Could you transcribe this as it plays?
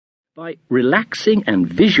By relaxing and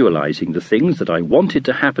visualizing the things that I wanted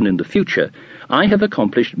to happen in the future, I have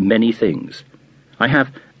accomplished many things. I have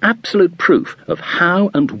absolute proof of how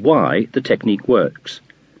and why the technique works.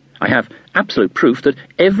 I have absolute proof that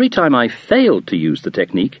every time I failed to use the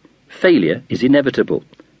technique, failure is inevitable.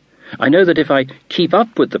 I know that if I keep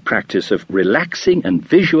up with the practice of relaxing and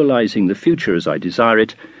visualizing the future as I desire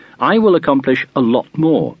it, I will accomplish a lot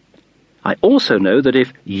more. I also know that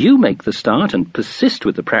if you make the start and persist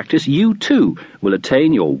with the practice, you too will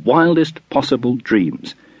attain your wildest possible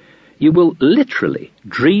dreams. You will literally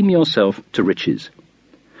dream yourself to riches.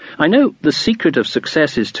 I know the secret of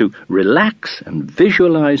success is to relax and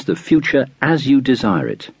visualize the future as you desire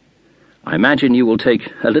it. I imagine you will take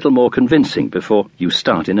a little more convincing before you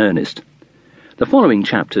start in earnest. The following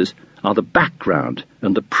chapters are the background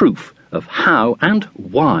and the proof of how and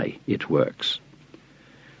why it works.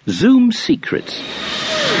 Zoom Secrets.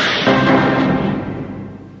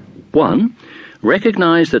 1.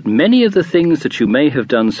 Recognize that many of the things that you may have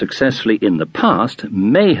done successfully in the past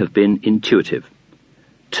may have been intuitive.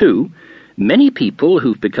 2. Many people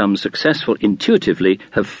who've become successful intuitively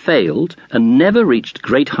have failed and never reached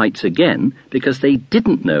great heights again because they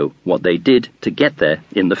didn't know what they did to get there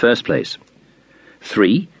in the first place.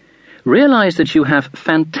 3. Realize that you have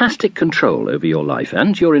fantastic control over your life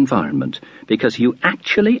and your environment because you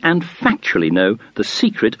actually and factually know the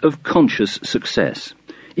secret of conscious success.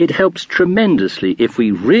 It helps tremendously if we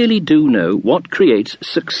really do know what creates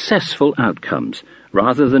successful outcomes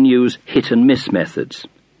rather than use hit-and-miss methods.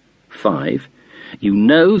 5. You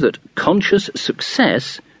know that conscious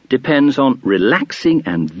success depends on relaxing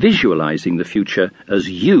and visualizing the future as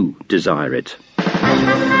you desire it.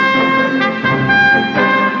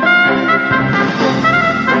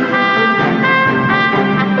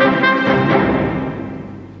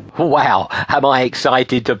 Wow, am I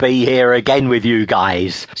excited to be here again with you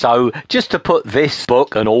guys. So, just to put this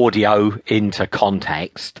book and audio into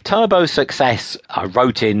context, Turbo Success I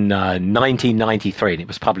wrote in 1993, and it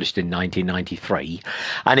was published in 1993,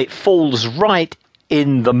 and it falls right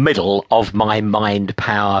in the middle of my Mind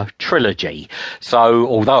Power trilogy. So,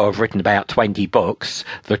 although I've written about 20 books,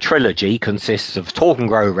 the trilogy consists of Talk and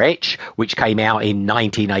Grow Rich, which came out in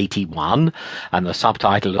 1981, and the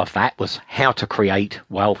subtitle of that was How to Create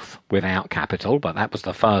Wealth Without Capital, but that was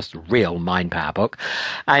the first real Mind Power book.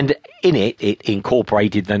 And in it, it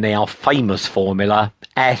incorporated the now famous formula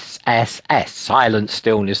SSS, Silence,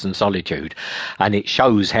 Stillness and Solitude. And it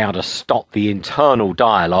shows how to stop the internal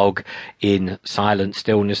dialogue in silence,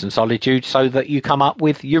 stillness and solitude so that you come up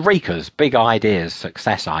with eurekas, big ideas,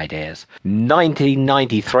 success ideas.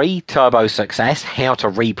 1993, Turbo Success, How to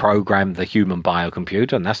Reprogram the Human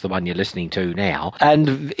Biocomputer, and that's the one you're listening to now.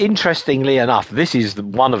 And interestingly enough, this is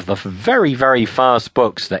one of the very, very first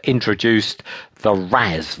books that introduced the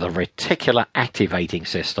RAS, the Reticular Activating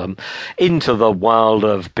System, into the world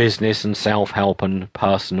of business and self-help and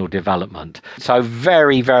personal development. So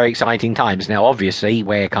very, very exciting times. Now, obviously,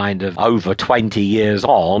 we're kind of over 20 years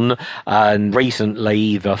on, and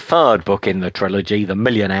recently the third book in the trilogy, The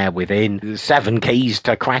Millionaire Within, 7 Keys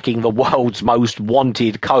to Cracking the World's Most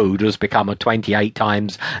Wanted Code, has become a 28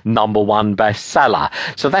 times #1 bestseller.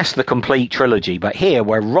 So that's the complete trilogy. But here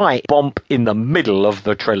we're right bump in the middle of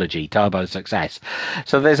the trilogy, Turbo Success.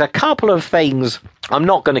 So there's a couple of things. I'm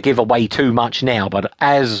not going to give away too much now, but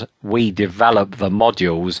as we develop the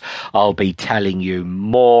modules, I'll be telling you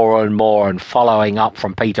more and more and following up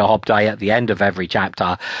from Peter Hobday at the end of every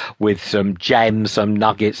chapter with some gems, some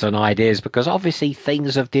nuggets and ideas, because obviously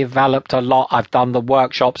things have developed a lot. I've done the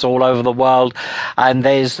workshops all over the world, and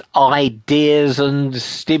there's ideas and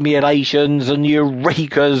stimulations and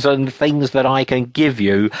eurekas and things that I can give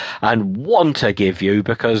you and want to give you,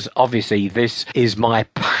 because obviously this is my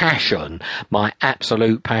passion, my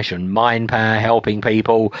absolute passion, Mind Power, helping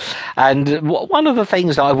people. And one of the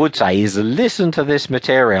things that I would say is listen to this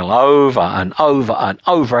material over and over and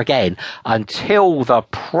over again until the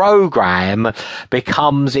program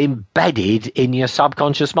becomes embedded in your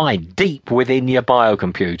subconscious mind, deep within your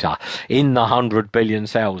biocomputer, in the 100 billion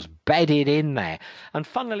cells, bedded in there. And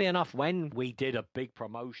funnily enough, when we did a big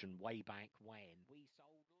promotion way back when,